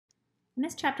In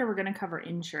this chapter, we're going to cover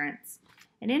insurance.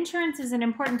 And insurance is an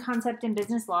important concept in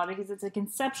business law because it's a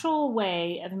conceptual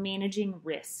way of managing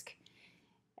risk.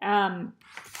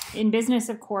 In business,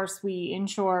 of course, we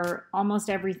insure almost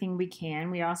everything we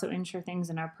can. We also insure things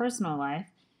in our personal life.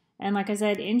 And like I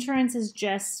said, insurance is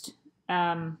just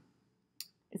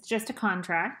it's just a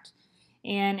contract,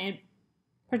 and it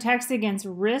protects against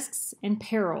risks and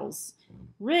perils.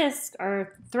 Risks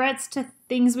are threats to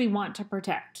things we want to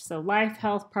protect. So life,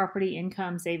 health, property,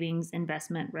 income, savings,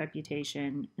 investment,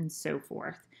 reputation, and so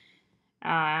forth.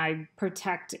 I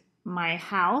protect my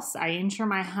house. I insure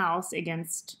my house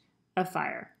against a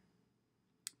fire.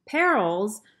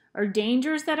 Perils are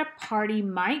dangers that a party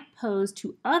might pose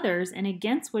to others and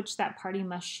against which that party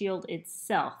must shield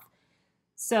itself.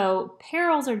 So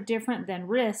perils are different than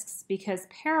risks because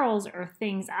perils are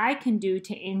things I can do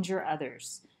to injure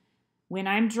others. When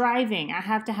I'm driving, I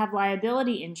have to have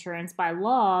liability insurance by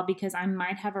law because I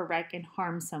might have a wreck and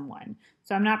harm someone.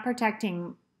 So I'm not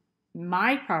protecting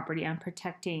my property, I'm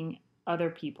protecting other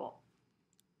people.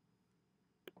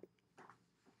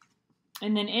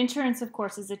 And then insurance, of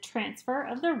course, is a transfer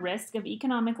of the risk of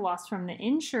economic loss from the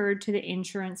insured to the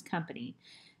insurance company.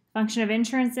 The function of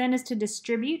insurance then is to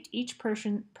distribute each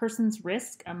person's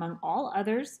risk among all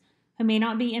others who may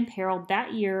not be imperiled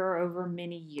that year or over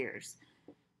many years.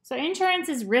 So insurance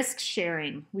is risk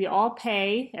sharing. We all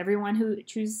pay, everyone who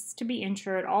chooses to be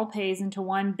insured all pays into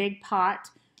one big pot,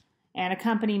 and a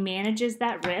company manages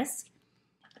that risk,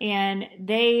 and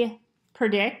they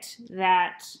predict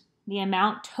that the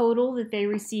amount total that they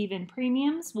receive in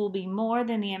premiums will be more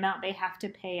than the amount they have to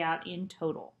pay out in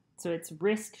total. So it's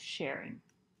risk sharing.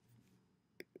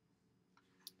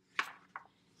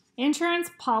 Insurance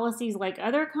policies, like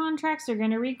other contracts, are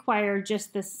going to require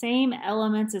just the same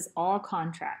elements as all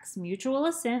contracts: mutual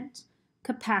assent,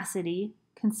 capacity,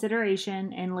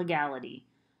 consideration, and legality.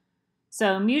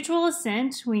 So mutual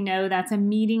assent, we know that's a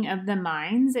meeting of the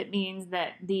minds. It means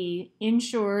that the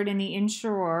insured and the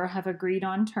insurer have agreed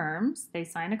on terms. They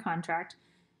sign a contract,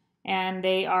 and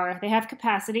they have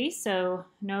capacity, so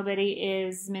nobody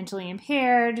is mentally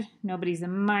impaired, nobody's a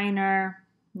minor,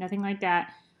 nothing like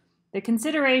that. The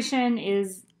consideration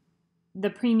is the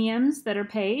premiums that are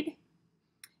paid.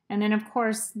 And then, of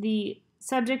course, the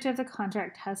subject of the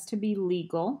contract has to be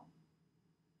legal.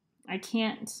 I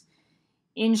can't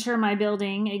insure my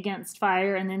building against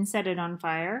fire and then set it on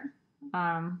fire.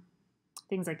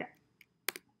 Things like that.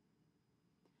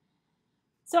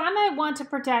 So I might want to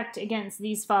protect against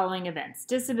these following events: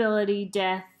 disability,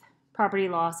 death, property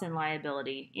loss, and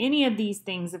liability. Any of these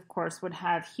things, of course, would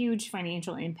have huge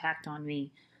financial impact on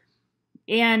me.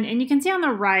 And you can see on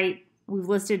the right, we've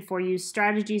listed for you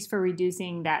strategies for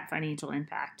reducing that financial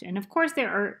impact. And of course, there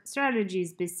are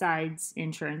strategies besides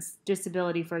insurance.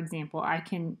 Disability, for example, I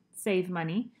can save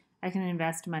money. I can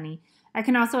invest money. I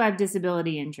can also have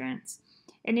disability insurance.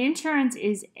 And insurance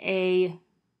is a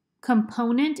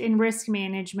component in risk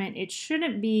management. It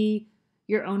shouldn't be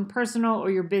your own personal or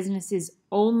your business's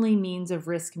only means of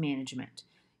risk management.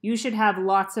 You should have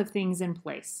lots of things in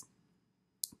place.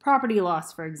 Property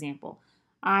loss, for example.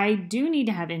 I do need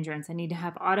to have insurance. I need to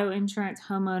have auto insurance,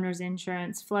 homeowners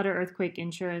insurance, flood or earthquake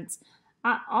insurance.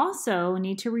 I also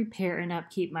need to repair and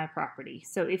upkeep my property.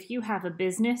 So if you have a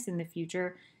business in the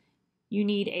future, you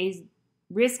need a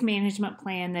risk management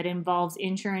plan that involves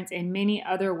insurance and many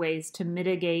other ways to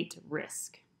mitigate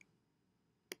risk.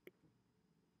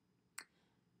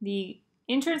 The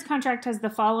insurance contract has the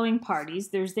following parties.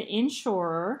 There's the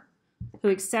insurer, who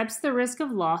accepts the risk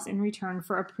of loss in return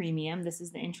for a premium. This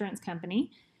is the insurance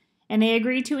company. And they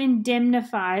agree to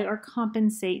indemnify or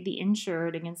compensate the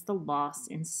insured against the loss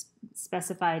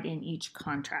specified in each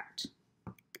contract.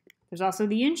 There's also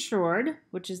the insured,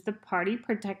 which is the party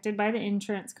protected by the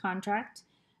insurance contract.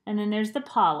 And then there's the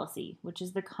policy, which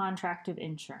is the contract of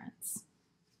insurance.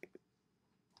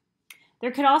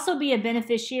 There could also be a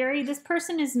beneficiary. This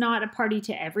person is not a party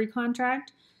to every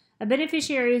contract. A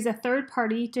beneficiary is a third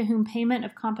party to whom payment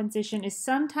of compensation is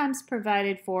sometimes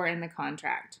provided for in the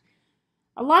contract.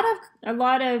 A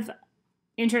lot of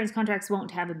insurance contracts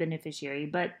won't have a beneficiary,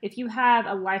 but if you have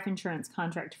a life insurance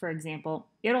contract, for example,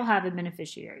 it'll have a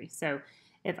beneficiary. So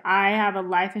if I have a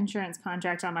life insurance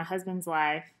contract on my husband's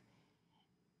life,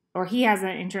 or he has an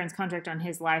insurance contract on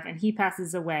his life and he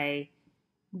passes away,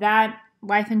 that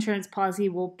life insurance policy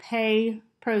will pay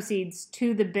proceeds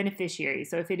to the beneficiary.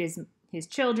 So if it is his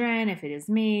children, if it is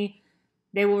me,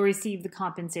 they will receive the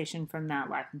compensation from that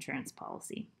life insurance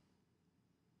policy.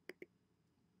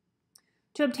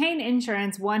 To obtain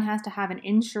insurance, one has to have an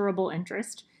insurable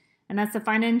interest, and that's the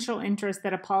financial interest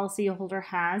that a policyholder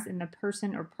has in the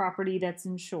person or property that's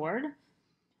insured.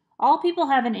 All people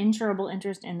have an insurable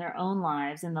interest in their own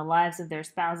lives and the lives of their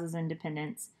spouses and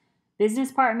dependents.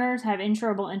 Business partners have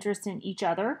insurable interest in each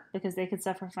other because they could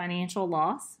suffer financial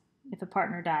loss if a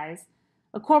partner dies.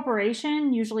 A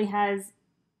corporation usually has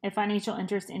a financial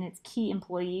interest in its key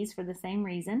employees for the same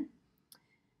reason.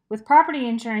 With property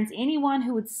insurance, anyone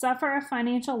who would suffer a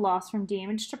financial loss from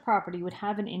damage to property would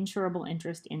have an insurable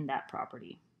interest in that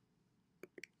property.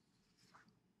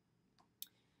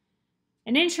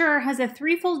 An insurer has a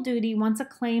threefold duty once a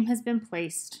claim has been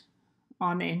placed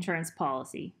on the insurance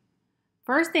policy.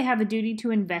 First, they have a duty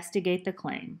to investigate the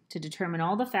claim, to determine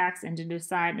all the facts, and to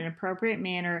decide in an appropriate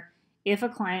manner if a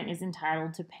client is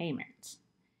entitled to payment.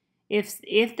 If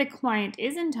the client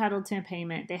is entitled to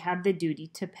payment, they have the duty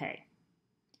to pay.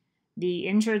 The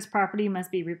insured's property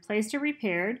must be replaced or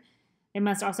repaired. They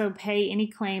must also pay any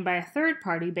claim by a third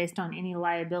party based on any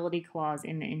liability clause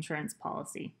in the insurance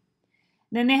policy.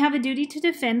 Then they have a duty to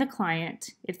defend the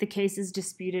client if the case is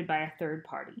disputed by a third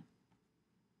party.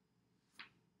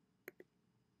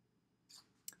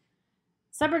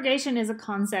 Subrogation is a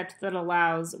concept that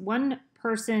allows one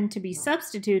person to be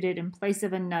substituted in place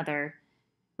of another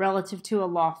relative to a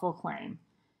lawful claim.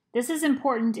 This is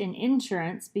important in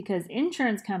insurance because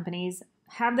insurance companies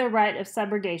have the right of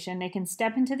subrogation. They can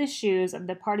step into the shoes of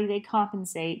the party they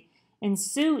compensate and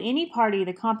sue any party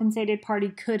the compensated party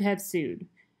could have sued.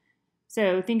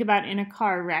 So think about in a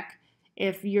car wreck.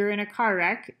 If you're in a car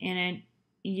wreck and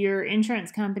your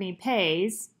insurance company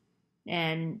pays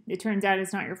and it turns out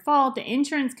it's not your fault, the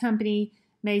insurance company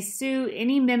may sue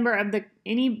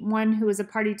anyone who is a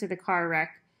party to the car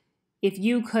wreck if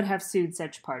you could have sued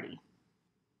such party.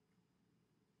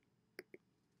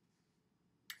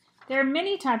 There are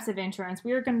many types of insurance.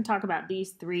 We are going to talk about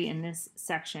these three in this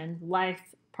section: life,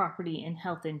 property, and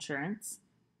health insurance.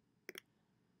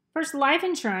 First, life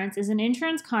insurance is an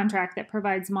insurance contract that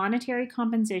provides monetary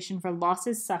compensation for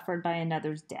losses suffered by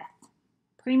another's death.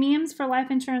 Premiums for life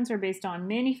insurance are based on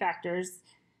many factors,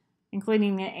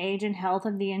 including the age and health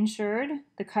of the insured,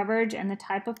 the coverage, and the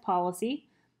type of policy.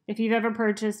 If you've ever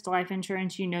purchased life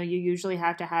insurance, you know you usually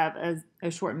have to have a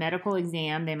short medical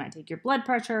exam. They might take your blood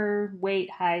pressure, weight,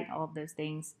 height, all of those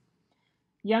things.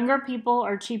 Younger people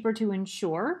are cheaper to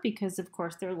insure because, of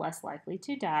course, they're less likely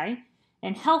to die.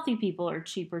 And healthy people are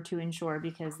cheaper to insure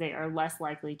because they are less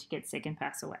likely to get sick and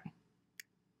pass away.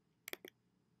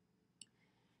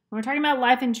 When we're talking about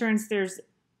life insurance,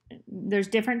 there's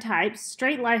different types.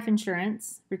 Straight life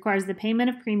insurance requires the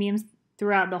payment of premiums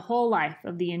throughout the whole life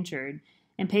of the insured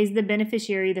and pays the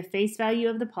beneficiary the face value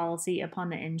of the policy upon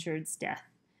the insured's death.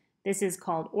 This is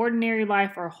called ordinary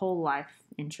life or whole life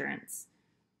insurance.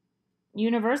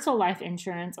 Universal life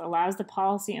insurance allows the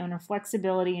policy owner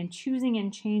flexibility in choosing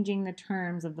and changing the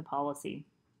terms of the policy.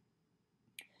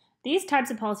 These types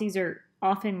of policies are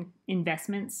often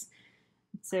investments,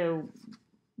 so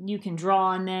you can draw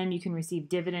on them, you can receive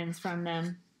dividends from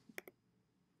them.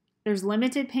 There's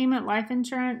limited payment life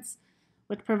insurance,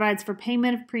 which provides for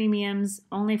payment of premiums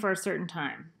only for a certain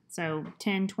time, so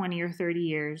 10, 20, or 30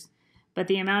 years, but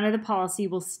the amount of the policy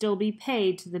will still be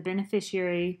paid to the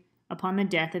beneficiary upon the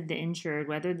death of the insured,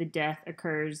 whether the death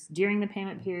occurs during the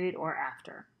payment period or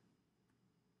after.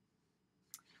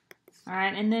 All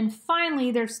right, and then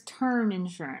finally, there's term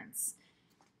insurance.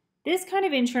 This kind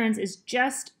of insurance is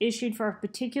just issued for a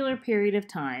particular period of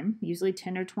time, usually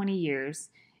 10 or 20 years,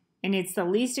 and it's the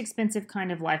least expensive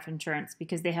kind of life insurance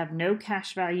because they have no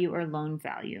cash value or loan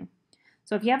value.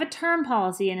 So if you have a term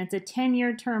policy and it's a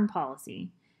 10-year term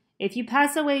policy, if you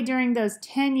pass away during those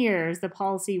 10 years, the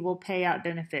policy will pay out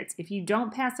benefits. If you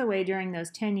don't pass away during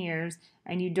those 10 years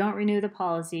and you don't renew the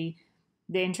policy,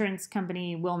 the insurance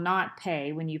company will not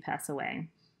pay when you pass away.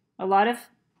 A lot of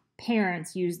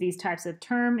parents use these types of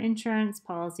term insurance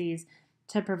policies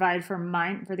to provide for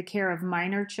the care of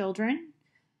minor children.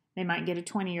 They might get a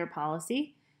 20-year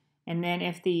policy. And then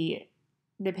if the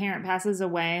parent passes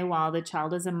away while the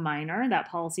child is a minor, that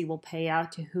policy will pay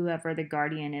out to whoever the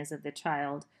guardian is of the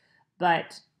child.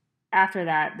 But after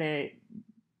that, the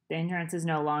insurance is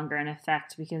no longer in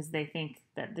effect because they think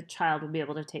that the child will be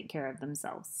able to take care of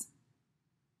themselves.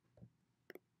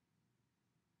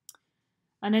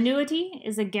 An annuity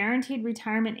is a guaranteed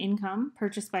retirement income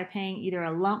purchased by paying either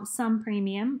a lump sum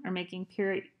premium or making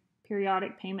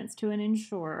periodic payments to an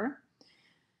insurer.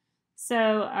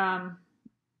 So an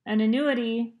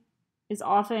annuity is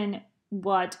often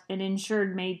what an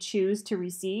insured may choose to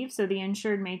receive. So the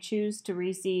insured may choose to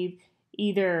receive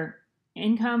either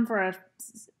income for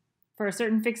a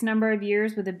certain fixed number of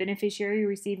years with the beneficiary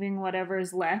receiving whatever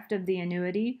is left of the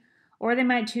annuity, or they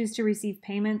might choose to receive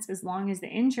payments as long as the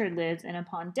insured lives and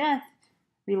upon death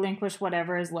relinquish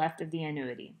whatever is left of the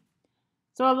annuity.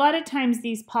 So a lot of times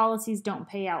these policies don't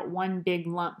pay out one big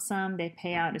lump sum, they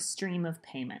pay out a stream of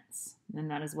payments,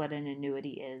 and that is what an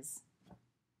annuity is.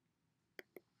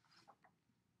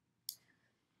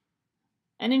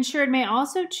 An insured may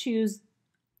also choose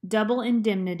double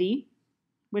indemnity,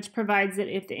 which provides that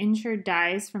if the insured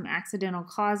dies from accidental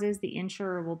causes, the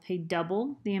insurer will pay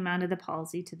double the amount of the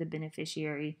policy to the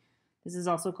beneficiary. This is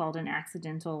also called an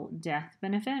accidental death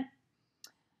benefit.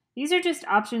 These are just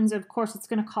options. Of course, it's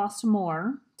going to cost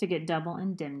more to get double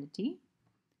indemnity.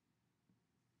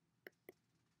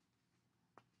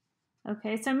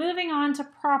 Okay, so moving on to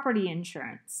property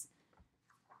insurance.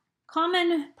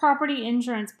 Common property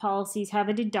insurance policies have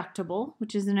a deductible,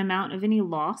 which is an amount of any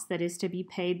loss that is to be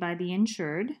paid by the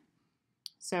insured.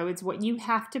 So it's what you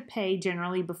have to pay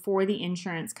generally before the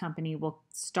insurance company will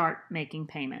start making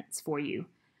payments for you.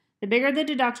 The bigger the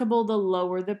deductible, the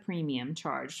lower the premium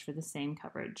charged for the same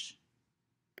coverage.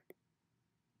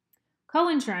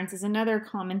 Coinsurance is another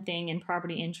common thing in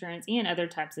property insurance and other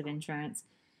types of insurance.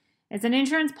 It's an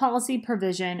insurance policy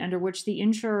provision under which the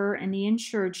insurer and the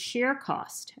insured share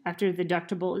cost after the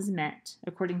deductible is met,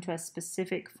 according to a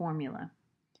specific formula.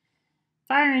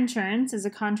 Fire insurance is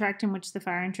a contract in which the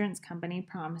fire insurance company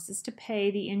promises to pay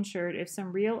the insured if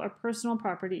some real or personal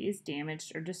property is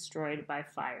damaged or destroyed by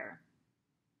fire.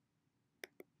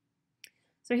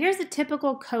 So here's a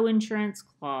typical coinsurance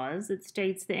clause that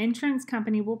states the insurance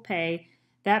company will pay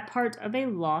that part of a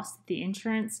loss that the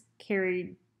insurance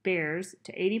carried bears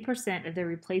to 80% of the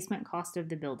replacement cost of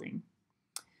the building.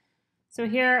 So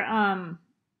here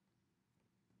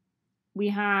we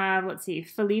have, let's see,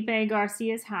 Felipe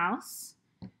Garcia's house.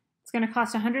 It's going to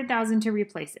cost $100,000 to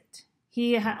replace it.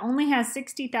 He only has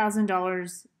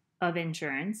 $60,000 of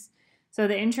insurance, so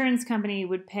the insurance company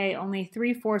would pay only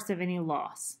 3/4 of any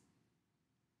loss.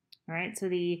 All right, so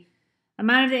the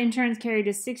amount of the insurance carried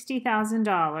is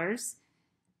 $60,000.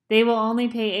 They will only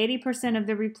pay 80% of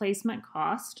the replacement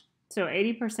cost. So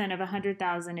 80% of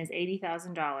 $100,000 is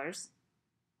 $80,000.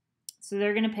 So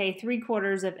they're going to pay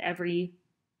 3/4 of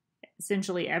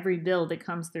essentially every bill that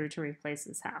comes through to replace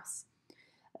this house.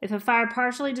 If a fire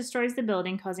partially destroys the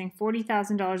building, causing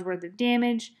 $40,000 worth of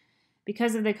damage,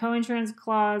 because of the coinsurance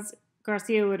clause,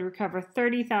 Garcia would recover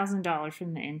 $30,000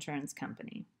 from the insurance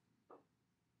company.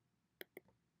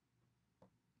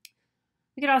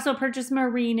 We could also purchase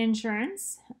marine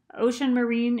insurance. Ocean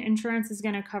marine insurance is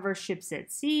going to cover ships at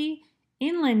sea.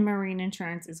 Inland marine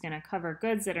insurance is going to cover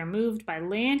goods that are moved by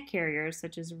land carriers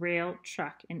such as rail,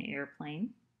 truck, and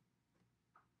airplane.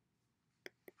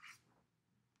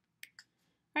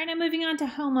 All right, now moving on to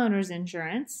homeowners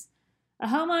insurance. A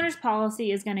homeowner's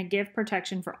policy is going to give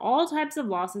protection for all types of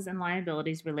losses and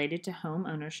liabilities related to home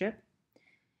ownership.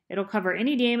 It'll cover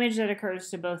any damage that occurs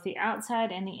to both the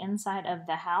outside and the inside of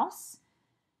the house.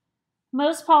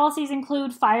 Most policies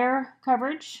include fire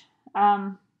coverage.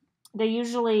 They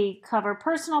usually cover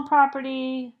personal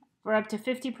property for up to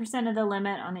 50% of the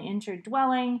limit on the insured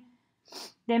dwelling.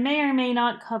 They may or may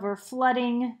not cover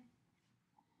flooding.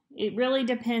 It really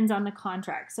depends on the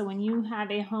contract. So when you have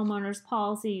a homeowner's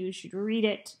policy, you should read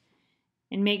it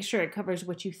and make sure it covers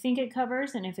what you think it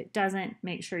covers. And if it doesn't,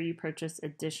 make sure you purchase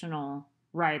additional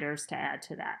riders to add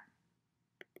to that.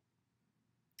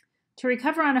 To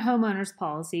recover on a homeowner's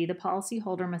policy, the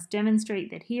policyholder must demonstrate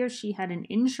that he or she had an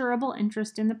insurable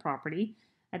interest in the property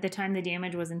at the time the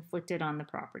damage was inflicted on the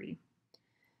property.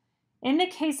 In the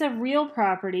case of real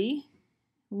property,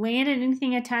 land and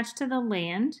anything attached to the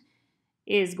land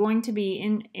is going to be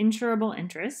in insurable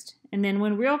interest. And then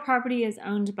when real property is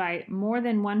owned by more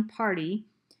than one party,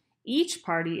 each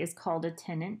party is called a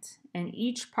tenant, and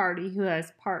each party who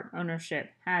has part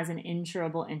ownership has an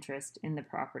insurable interest in the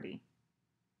property.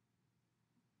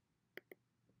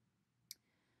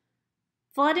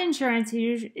 Flood insurance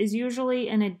is usually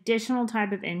an additional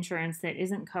type of insurance that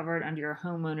isn't covered under your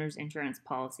homeowner's insurance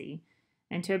policy.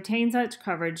 And to obtain such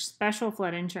coverage, special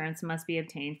flood insurance must be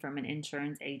obtained from an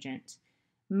insurance agent.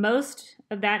 Most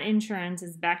of that insurance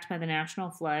is backed by the National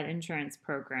Flood Insurance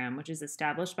Program, which is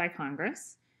established by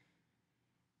Congress.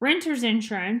 Renter's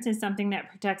insurance is something that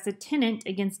protects a tenant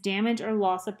against damage or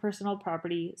loss of personal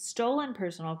property, stolen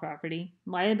personal property,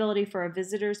 liability for a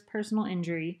visitor's personal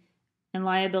injury, and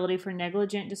liability for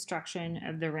negligent destruction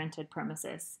of the rented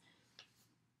premises.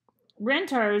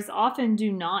 Renters often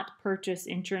do not purchase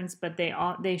insurance, but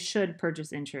they should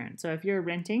purchase insurance. So if you're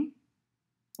renting,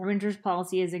 a renter's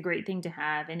policy is a great thing to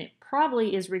have, and it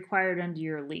probably is required under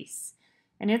your lease.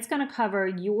 And it's going to cover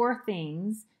your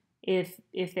things if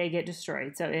they get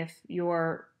destroyed. So if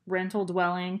your rental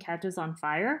dwelling catches on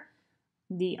fire,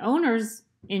 the owner's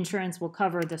insurance will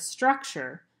cover the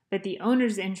structure, but the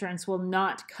owner's insurance will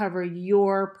not cover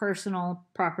your personal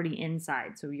property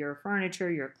inside. So your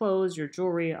furniture, your clothes, your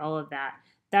jewelry, all of that.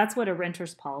 That's what a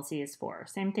renter's policy is for.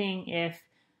 Same thing if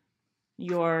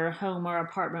your home or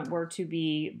apartment were to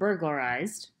be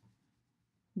burglarized.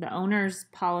 The owner's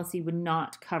policy would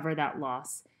not cover that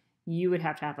loss. You would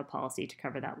have to have a policy to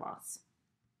cover that loss.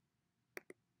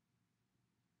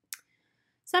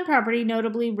 Some property,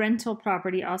 notably rental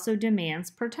property, also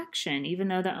demands protection. Even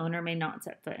though the owner may not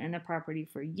set foot in the property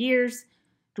for years,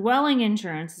 dwelling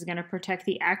insurance is going to protect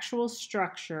the actual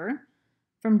structure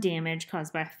from damage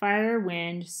caused by fire,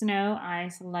 wind, snow,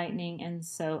 ice, lightning, and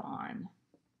so on.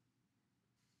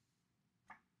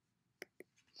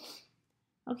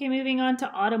 Okay, moving on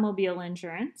to automobile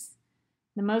insurance.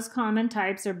 The most common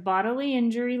types are bodily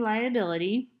injury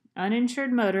liability,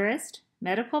 uninsured motorist,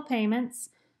 medical payments,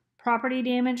 property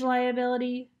damage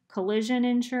liability, collision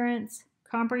insurance,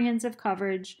 comprehensive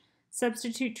coverage,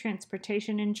 substitute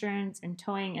transportation insurance, and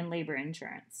towing and labor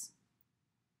insurance.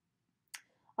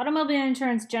 Automobile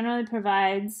insurance generally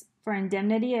provides for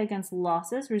indemnity against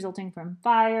losses resulting from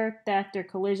fire, theft, or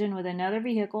collision with another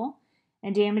vehicle,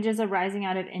 and damages arising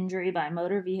out of injury by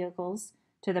motor vehicles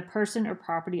to the person or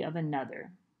property of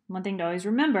another. One thing to always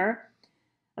remember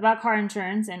about car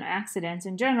insurance and accidents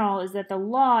in general is that the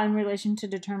law in relation to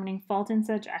determining fault in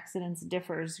such accidents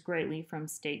differs greatly from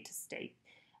state to state.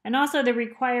 And also the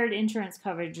required insurance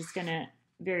coverage is going to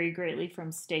vary greatly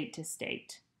from state to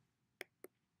state.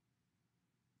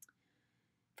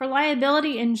 For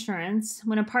liability insurance,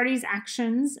 when a party's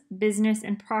actions, business,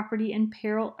 and property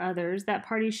imperil others, that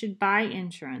party should buy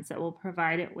insurance that will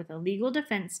provide it with a legal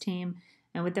defense team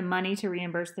and with the money to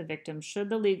reimburse the victim should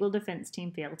the legal defense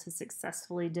team fail to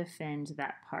successfully defend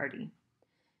that party.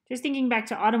 Just thinking back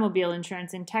to automobile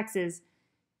insurance in Texas,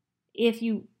 if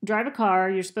you drive a car,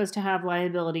 you're supposed to have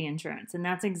liability insurance, and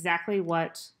that's exactly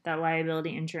what that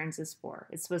liability insurance is for.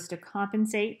 It's supposed to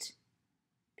compensate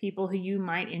people who you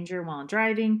might injure while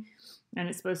driving, and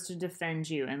it's supposed to defend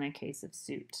you in the case of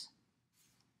suit.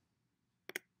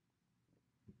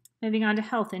 Moving on to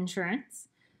health insurance.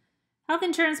 Health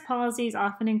insurance policies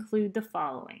often include the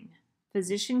following: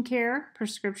 physician care,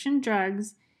 prescription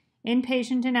drugs,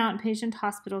 inpatient and outpatient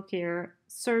hospital care,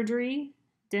 surgery,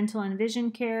 dental and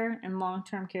vision care, and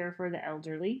long-term care for the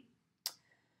elderly.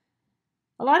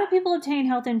 A lot of people obtain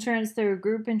health insurance through a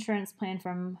group insurance plan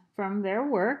from their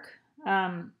work.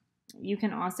 You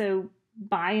can also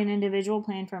buy an individual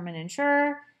plan from an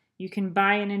insurer. You can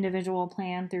buy an individual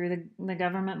plan through the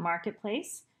government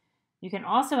marketplace. You can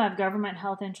also have government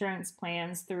health insurance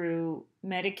plans through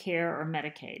Medicare or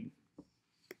Medicaid.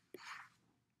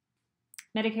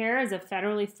 Medicare is a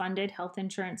federally funded health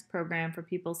insurance program for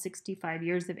people 65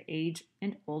 years of age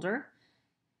and older.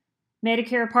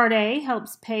 Medicare Part A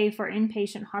helps pay for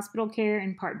inpatient hospital care,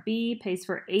 and Part B pays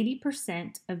for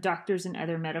 80% of doctors and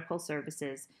other medical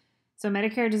services. So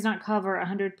Medicare does not cover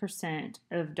 100%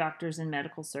 of doctors and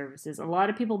medical services. A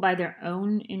lot of people buy their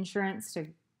own insurance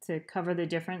to cover the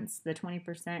difference, the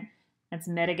 20%. That's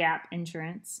Medigap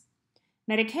insurance.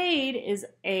 Medicaid is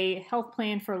a health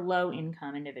plan for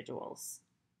low-income individuals.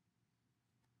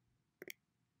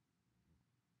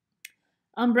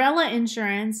 Umbrella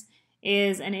insurance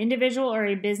is an individual or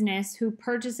a business who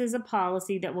purchases a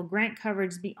policy that will grant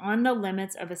coverage beyond the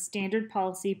limits of a standard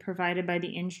policy provided by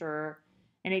the insurer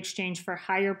in exchange for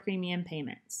higher premium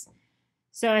payments.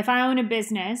 So if I own a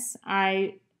business,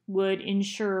 I would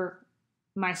insure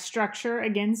my structure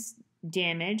against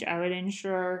damage. I would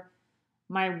insure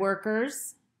my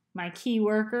workers, my key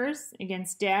workers,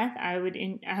 against death. I would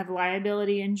have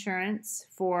liability insurance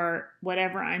for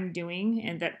whatever I'm doing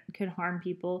and that could harm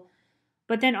people.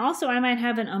 But then also I might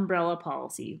have an umbrella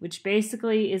policy, which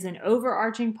basically is an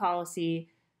overarching policy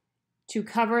to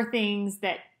cover things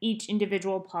that each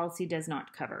individual policy does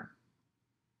not cover.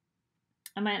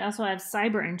 I might also have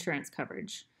cyber insurance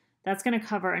coverage. That's going to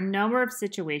cover a number of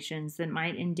situations that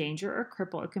might endanger or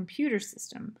cripple a computer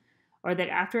system, or that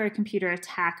after a computer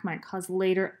attack might cause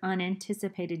later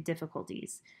unanticipated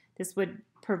difficulties. This would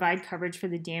provide coverage for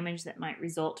the damage that might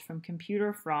result from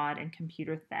computer fraud and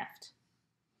computer theft.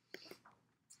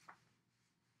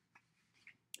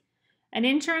 An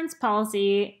insurance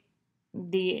policy,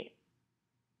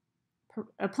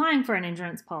 applying for an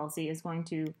insurance policy is going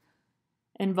to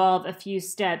involve a few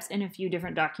steps and a few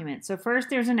different documents. So first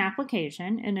there's an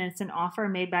application, and it's an offer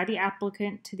made by the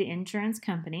applicant to the insurance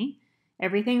company.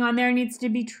 Everything on there needs to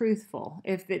be truthful.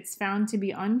 If it's found to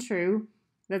be untrue,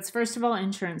 that's first of all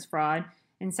insurance fraud,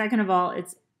 and second of all,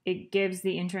 it gives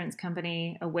the insurance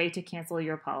company a way to cancel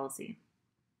your policy.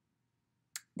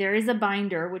 there is a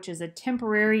binder, which is a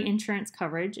temporary insurance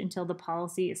coverage until the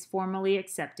policy is formally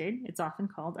accepted. It's often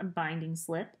called a binding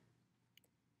slip.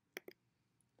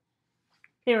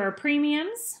 There are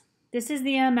premiums. This is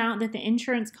the amount that the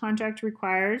insurance contract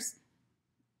requires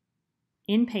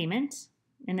in payment,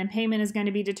 and the payment is going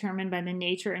to be determined by the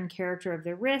nature and character of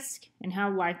the risk and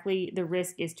how likely the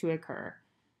risk is to occur.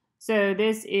 So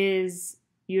this is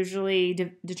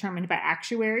usually determined by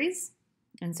actuaries,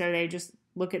 and so they just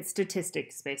look at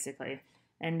statistics basically,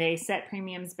 and they set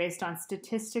premiums based on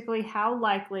statistically how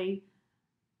likely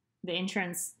the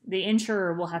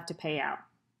insurer will have to pay out.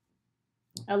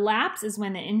 A lapse is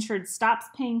when the insured stops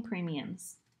paying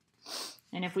premiums.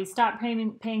 And if we stop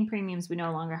paying premiums, we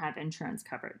no longer have insurance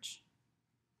coverage.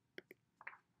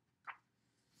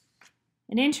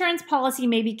 An insurance policy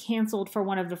may be canceled for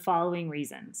one of the following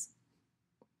reasons.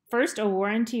 First, a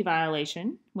warranty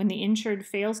violation, when the insured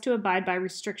fails to abide by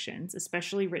restrictions,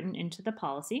 especially written into the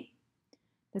policy.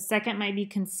 The second might be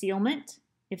concealment,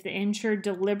 if the insured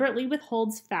deliberately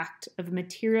withholds fact of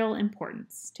material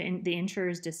importance to the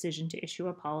insurer's decision to issue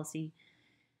a policy.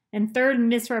 And third,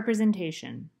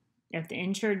 misrepresentation, if the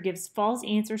insured gives false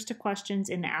answers to questions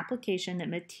in the application that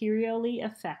materially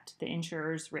affect the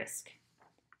insurer's risk.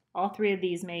 All three of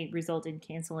these may result in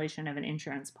cancellation of an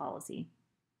insurance policy.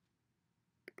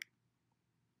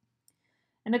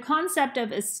 And the concept of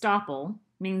estoppel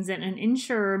means that an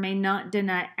insurer may not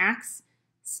deny acts,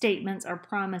 statements, or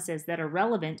promises that are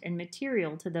relevant and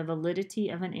material to the validity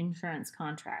of an insurance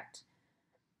contract.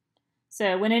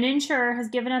 So when an insurer has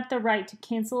given up the right to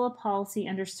cancel a policy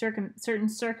under certain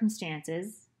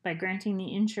circumstances by granting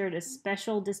the insured a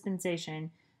special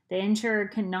dispensation, the insurer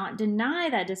cannot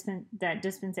deny that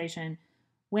dispensation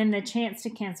when the chance to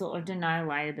cancel or deny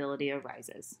liability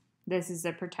arises. This is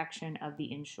a protection of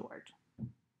the insured.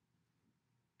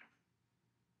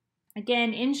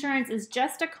 Again, insurance is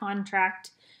just a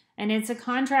contract, and it's a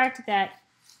contract that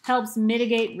helps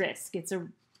mitigate risk. It's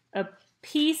a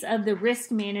piece of the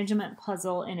risk management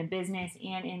puzzle in a business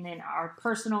and in our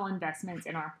personal investments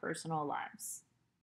in our personal lives.